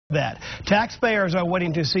that. Taxpayers are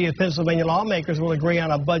waiting to see if Pennsylvania lawmakers will agree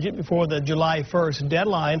on a budget before the July 1st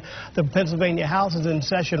deadline. The Pennsylvania House is in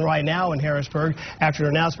session right now in Harrisburg. After an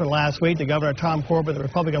announcement last week, the Governor Tom Corbett and the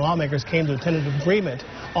Republican lawmakers came to a tentative agreement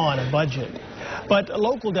on a budget. But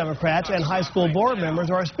local Democrats and high school board members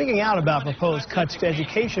are speaking out about proposed cuts to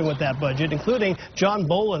education with that budget, including John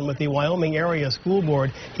Bolin with the Wyoming Area School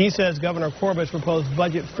Board. He says Governor Corbett's proposed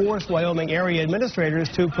budget forced Wyoming area administrators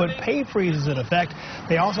to put pay freezes in effect.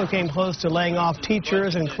 They also came close to laying off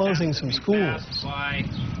teachers and closing some schools.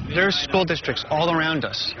 There's school districts all around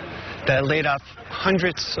us that laid off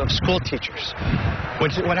hundreds of school teachers.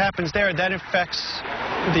 What happens there, that affects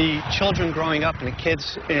the children growing up and the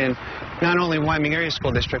kids in not only Wyoming Area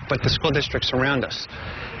School District, but the school districts around us.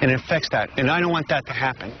 And it affects that. And I don't want that to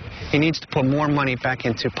happen. He needs to put more money back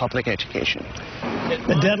into public education.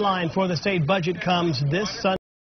 The deadline for the state budget comes this Sunday.